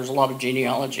scriptures where there's a lot of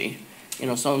genealogy. You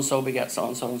know, so-and-so begat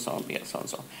so-and-so and so-and-so begat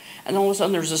so-and-so. And all of a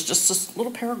sudden there's just this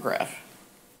little paragraph.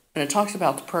 And it talks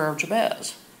about the prayer of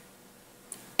Jabez.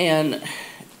 And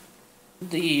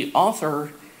the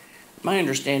author, my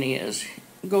understanding is,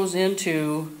 goes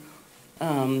into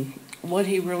what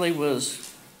he really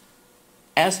was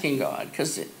asking God.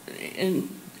 Because in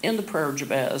the prayer of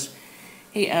Jabez,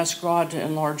 he asked God to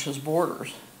enlarge his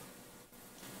borders.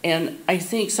 And I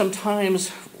think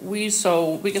sometimes we get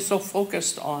so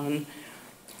focused on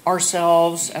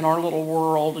ourselves and our little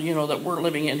world, you know, that we're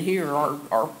living in here,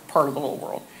 our part of the little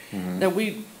world, that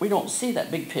we don't see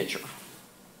that big picture.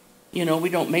 You know, we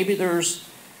don't, maybe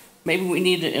we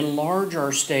need to enlarge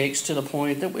our stakes to the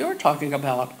point that we are talking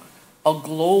about a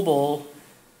global,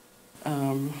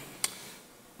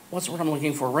 what's the word I'm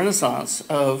looking for, renaissance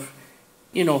of,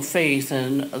 you know, faith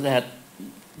and that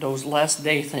those last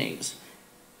day things,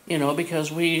 you know,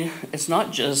 because it's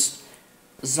not just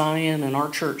Zion and our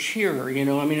church here, you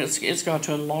know, I mean, it's got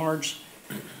to enlarge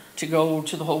to go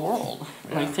to the whole world.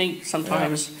 And I think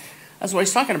sometimes that's what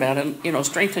he's talking about, and, you know,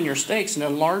 strengthen your stakes and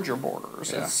enlarge your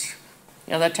borders.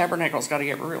 That tabernacle's got to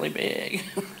get really big.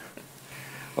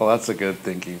 Well, that's a good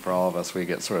thinking for all of us. We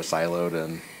get sort of siloed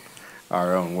in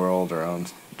our own world, our own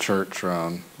church, our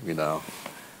own, you know,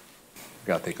 we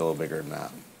got to think a little bigger than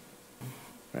that.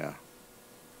 Yeah.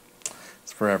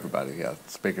 It's for everybody. Yeah,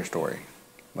 it's a bigger story,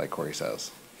 like Corey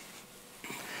says.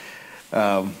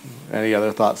 Any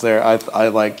other thoughts there? I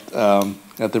liked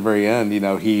at the very end, you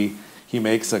know, he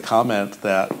makes a comment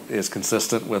that is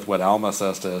consistent with what Alma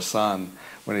says to his son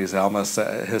when his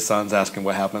son's asking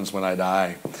what happens when I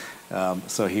die.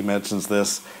 So he mentions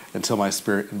this, until my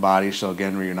spirit and body shall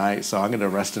again reunite. So I'm going to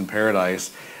rest in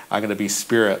paradise. I'm going to be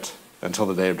spirit until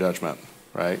the day of judgment,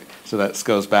 right? So that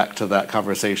goes back to that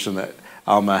conversation that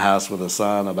Alma has with his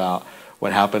son about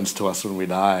what happens to us when we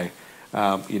die.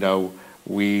 You know,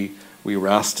 we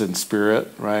rest in spirit,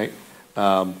 right?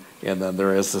 And then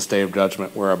there is this day of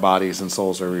judgment where our bodies and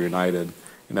souls are reunited.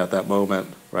 And at that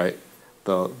moment, right,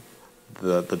 the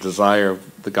desire,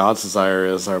 the God's desire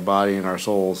is our body and our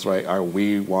souls, right?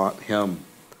 We want Him,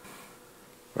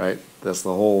 right? That's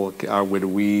the whole.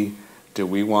 Do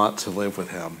we want to live with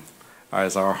Him?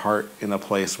 Is our heart in a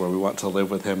place where we want to live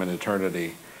with Him in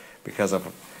eternity? Because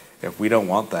if we don't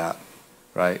want that,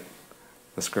 right,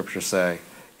 the scriptures say,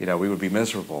 you know, we would be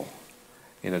miserable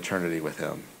in eternity with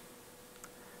Him.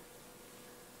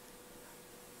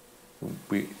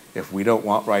 If we don't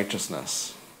want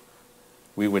righteousness,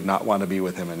 we would not want to be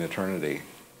with Him in eternity.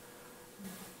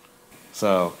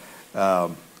 So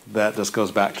that just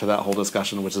goes back to that whole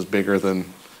discussion, which is bigger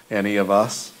than any of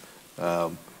us.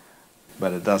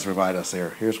 But it does remind us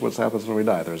here, here's what happens when we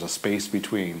die. There's a space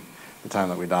between the time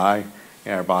that we die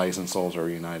and our bodies and souls are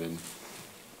reunited.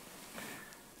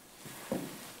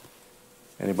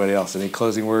 Anybody else? Any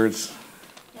closing words?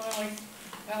 Well,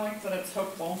 I like that it's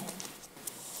hopeful.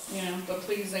 You know, the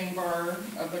pleasing bar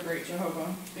of the great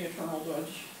Jehovah, the eternal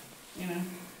judge. You know,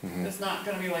 it's not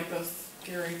going to be like this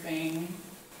scary thing.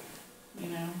 You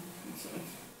know,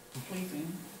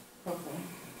 pleasing, hopefully.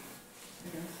 I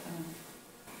guess,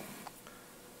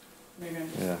 maybe I'm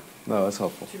just Yeah, no, it's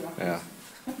helpful, too yeah.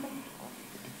 optimistic.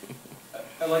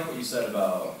 I like what you said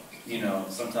about,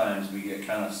 sometimes we get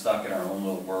kind of stuck in our own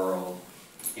little world,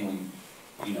 and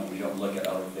we don't look at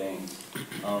other things.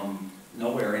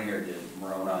 Nowhere in here did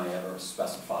Moroni ever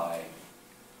specify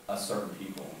a certain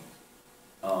people.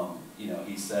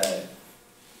 He said,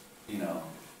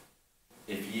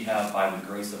 if ye have by the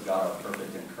grace of God are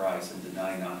perfect in Christ and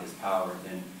deny not his power,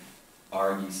 then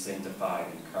are ye sanctified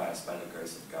in Christ by the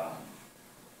grace of God.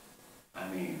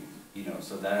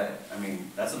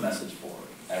 That's a message for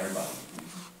everybody.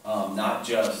 Not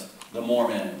just the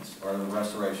Mormons or the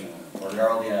Restoration or the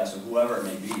RLDS or whoever it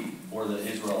may be, or the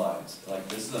Israelites. Like,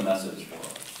 this is a message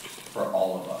for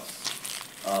all of us.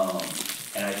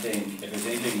 And I think if there's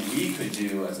anything we could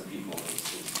do as a people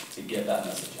is to get that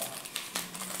message out.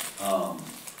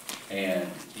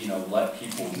 And let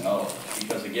people know.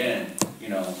 Because again,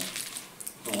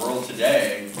 the world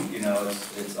today,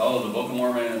 it's the Book of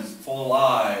Mormon is full of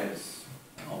lies.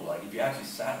 No, like if you actually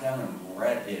sat down and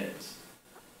read it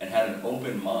and had an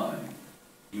open mind,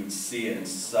 you would see it in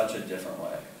such a different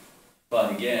way.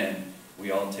 But again,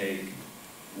 we all take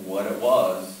what it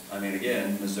was.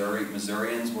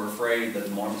 Missourians were afraid that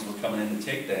the Mormons were coming in to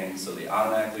take things, so they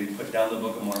automatically put down the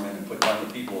Book of Mormon and put down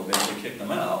the people, eventually kicked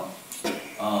them out.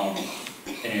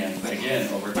 And again,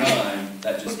 over time,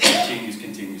 that just continues.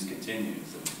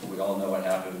 And we all know what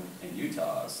happened in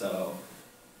Utah. So,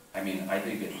 I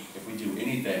think if we do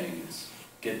anything, it's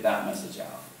get that message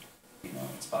out.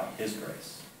 It's by His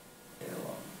grace.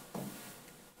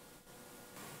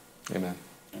 Amen.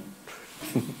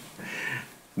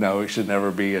 No, we should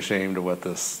never be ashamed of what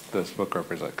this book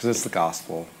represents, because it's the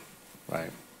gospel,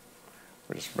 right?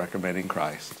 We're just recommending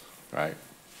Christ, right?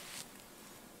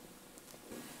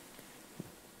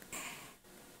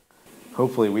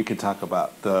 Hopefully we could talk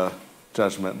about the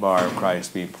judgment bar of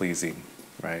Christ being pleasing,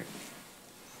 right?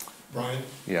 Brian,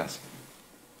 Yes.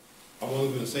 I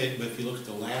wasn't going to say it, but if you look at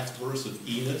the last verse of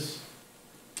Enos,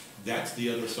 that's the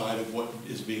other side of what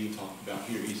is being talked about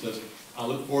here. He says, I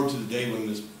look forward to the day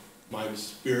when my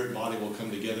spirit and body will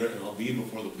come together, and I'll be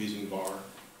before the pleasing bar,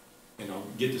 and I'll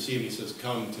get to see him. He says,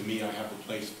 come to me, I have a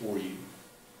place for you.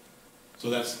 So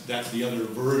that's the other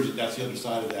version, that's the other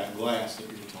side of that glass that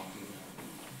you're talking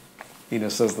about.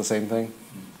 Enos says the same thing?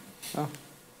 Oh.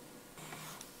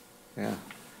 Yeah.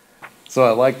 So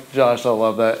I like, Josh, I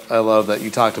love that you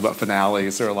talked about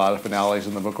finales. There are a lot of finales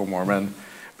in the Book of Mormon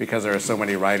because there are so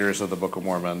many writers of the Book of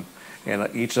Mormon. And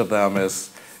each of them is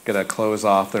going to close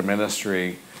off their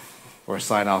ministry or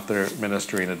sign off their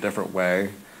ministry in a different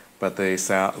way, but they're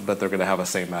going to have the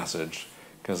same message.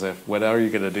 Because whatever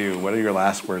you're going to do, what are your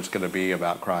last words going to be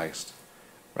about Christ,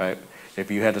 right? If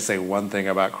you had to say one thing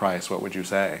about Christ, what would you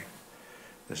say?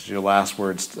 This is your last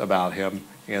words about him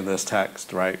in this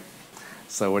text, right?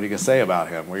 So what are you going to say about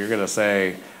him? Well, you're going to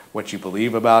say what you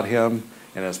believe about him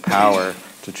and his power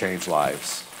to change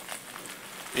lives.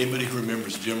 Anybody who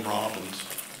remembers Jim Robbins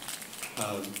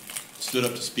stood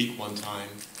up to speak one time.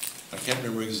 I can't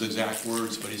remember his exact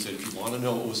words, but he said, if you want to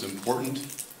know what was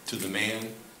important to the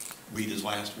man, read his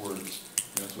last words.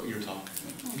 And that's what you're talking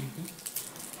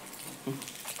about.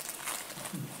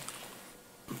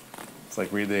 It's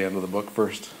like read the end of the book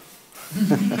first.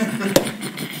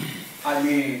 I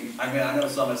know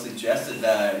someone suggested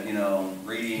that,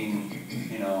 reading,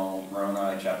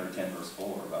 Moroni chapter 10, verse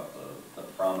 4 about the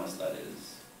promise that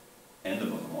is in the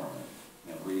Book of Mormon,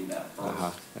 reading that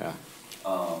first. Yeah.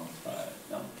 But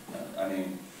no,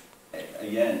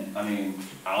 again,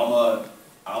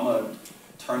 Alma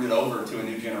turned it over to a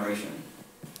new generation.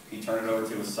 He turned it over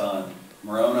to his son.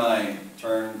 Moroni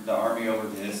turned the army over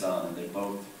to his son, and they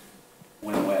both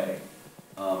went away.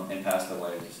 And passed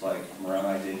away, just like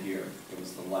Moroni did here. It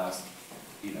was the last,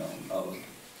 of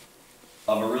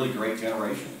a really great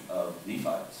generation of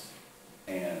Nephites,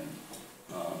 and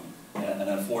an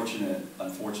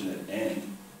unfortunate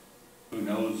end. Who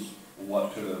knows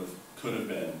what could have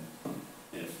been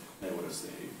if they would have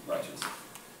stayed righteous?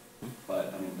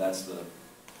 But that's the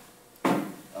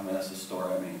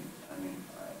story.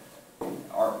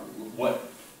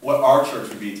 What our church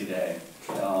would be today.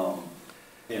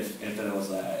 If it was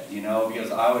that,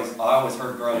 because I always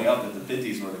heard growing up that the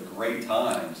 50s were the great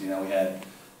times. We had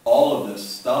all of this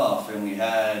stuff, and we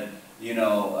had,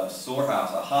 a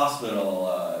storehouse, a hospital,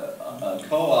 a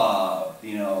co-op,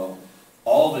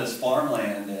 all this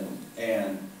farmland,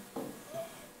 and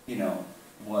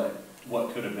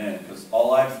what could have been, because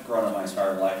all I've grown up my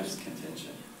entire life is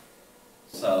contention.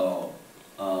 So,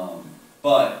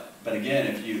 but again,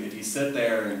 if you sit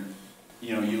there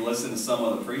you know, you listen to some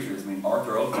of the preachers, I mean,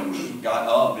 Arthur Oaken got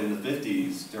up in the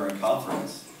 50s during a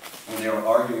conference when they were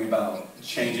arguing about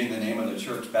changing the name of the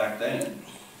church back then.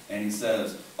 And he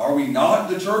says, "Are we not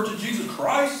the Church of Jesus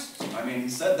Christ?" I mean, he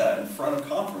said that in front of a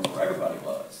conference where everybody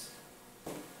was.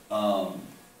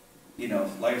 You know,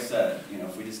 like I said, you know,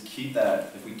 if we just keep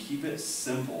that, if we keep it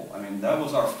simple, I mean, that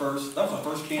was our first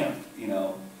camp, you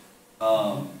know.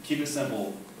 Keep it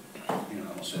simple, you know, I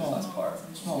won't say the last part.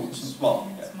 Small, yeah. Small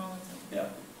and simple. Yeah.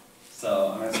 So,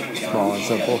 I mean, that's what we got. Small and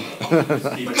simple.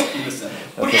 Just keep it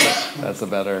simple. That's a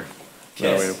better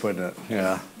way of putting it,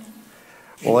 yeah.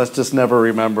 Well, let's just never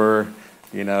remember,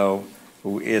 you know,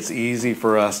 it's easy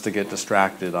for us to get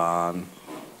distracted on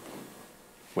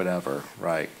whatever,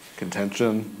 right?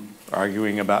 Contention,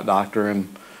 arguing about doctrine,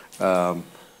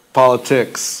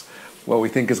 politics, what we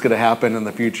think is going to happen in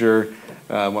the future,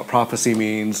 what prophecy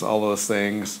means, all those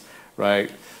things, right?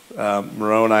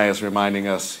 Moroni is reminding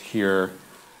us here,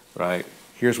 right?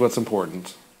 Here's what's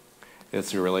important.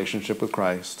 It's your relationship with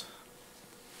Christ.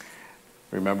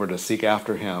 Remember to seek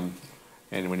after him.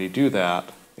 And when you do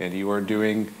that, and you are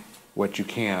doing what you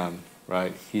can,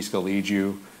 right, he's going to lead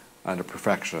you unto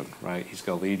perfection, right? He's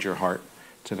going to lead your heart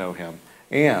to know him.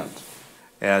 And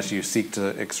as you seek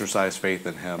to exercise faith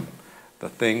in him, the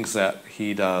things that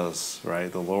he does, right,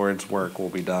 the Lord's work will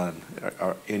be done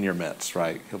in your midst,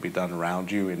 right? He'll be done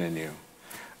around you and in you.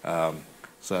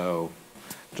 So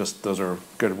just those are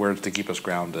good words to keep us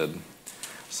grounded.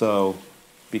 So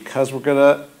because we're going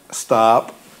to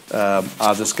stop,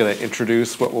 I'm just going to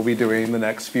introduce what we'll be doing the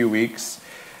next few weeks,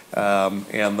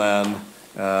 and then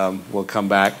we'll come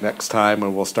back next time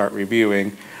and we'll start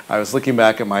reviewing. I was looking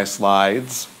back at my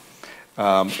slides,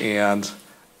 and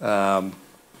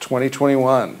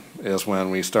 2021 is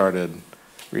when we started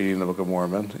reading the Book of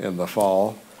Mormon, in the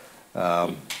fall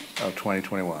of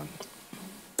 2021.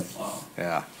 Wow.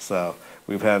 Yeah, so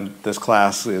we've had this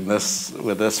class with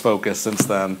this focus since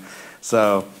then.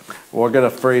 So we're going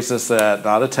to phrase this at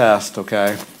not a test,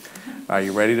 okay? Are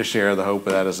you ready to share the hope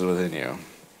that is within you?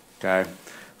 Okay?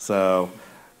 So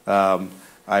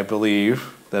I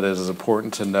believe that it is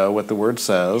important to know what the Word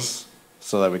says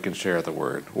so that we can share the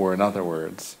Word. Or in other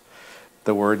words,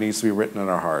 the Word needs to be written in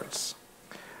our hearts.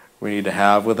 We need to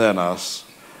have within us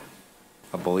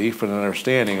a belief and an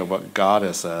understanding of what God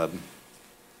has said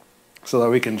so that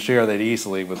we can share that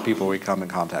easily with people we come in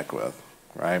contact with,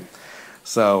 right?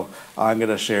 So I'm going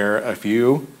to share a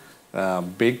few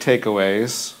big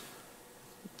takeaways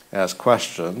as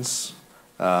questions,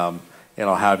 and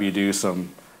I'll have you do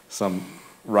some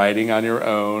writing on your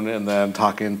own and then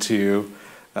talking to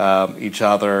each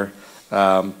other,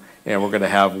 and we're going to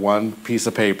have one piece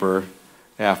of paper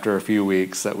after a few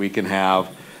weeks that we can have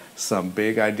some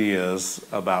big ideas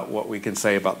about what we can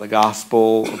say about the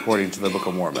gospel according to the Book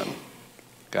of Mormon,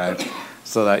 okay?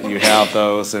 So that you have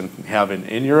those and have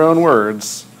in your own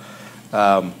words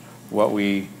what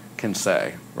we can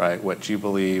say, right? What you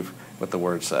believe, what the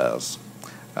Word says.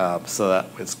 So that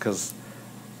it's because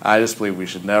I just believe we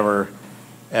should never,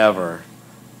 ever,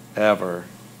 ever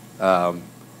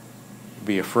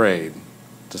be afraid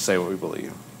to say what we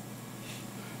believe.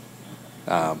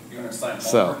 You're going to sign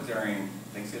homework during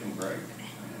Thanksgiving break?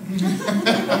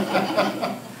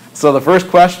 So the first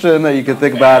question that you can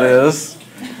think about is,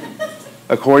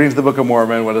 according to the Book of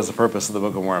Mormon, what is the purpose of the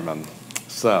Book of Mormon?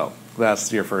 So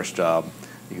that's your first job.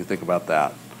 You can think about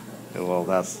that. Well,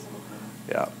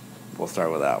 we'll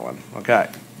start with that one. Okay,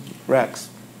 Rex.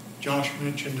 Josh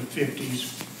mentioned the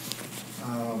 50s.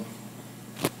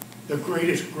 The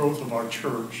greatest growth of our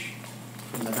church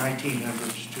from the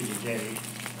 1900s to today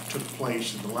took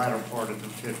place in the latter part of the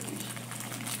 50s,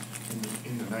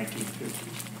 in the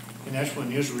 1950s. And that's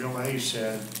when Israel A.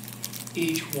 said,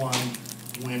 each one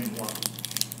win one.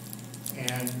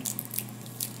 And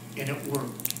it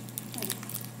worked.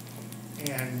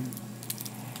 And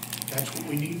that's what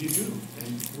we need to do.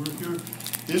 And we're here.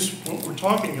 What we're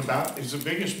talking about is the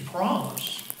biggest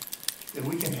promise that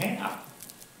we can have.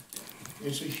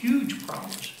 It's a huge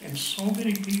promise. And so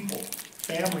many people,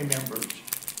 family members,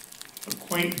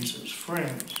 acquaintances,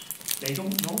 friends, they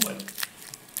don't know it.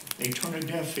 They turn a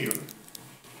deaf ear.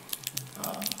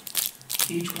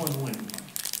 Each one win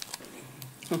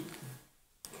one.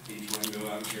 Each one go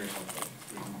out and share something.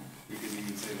 We can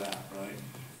even say that, right?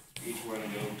 Each one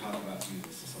go talk about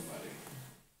Jesus to somebody.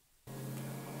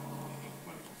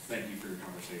 Thank you for your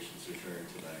conversations you're sharing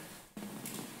today.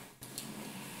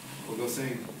 We'll go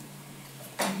sing.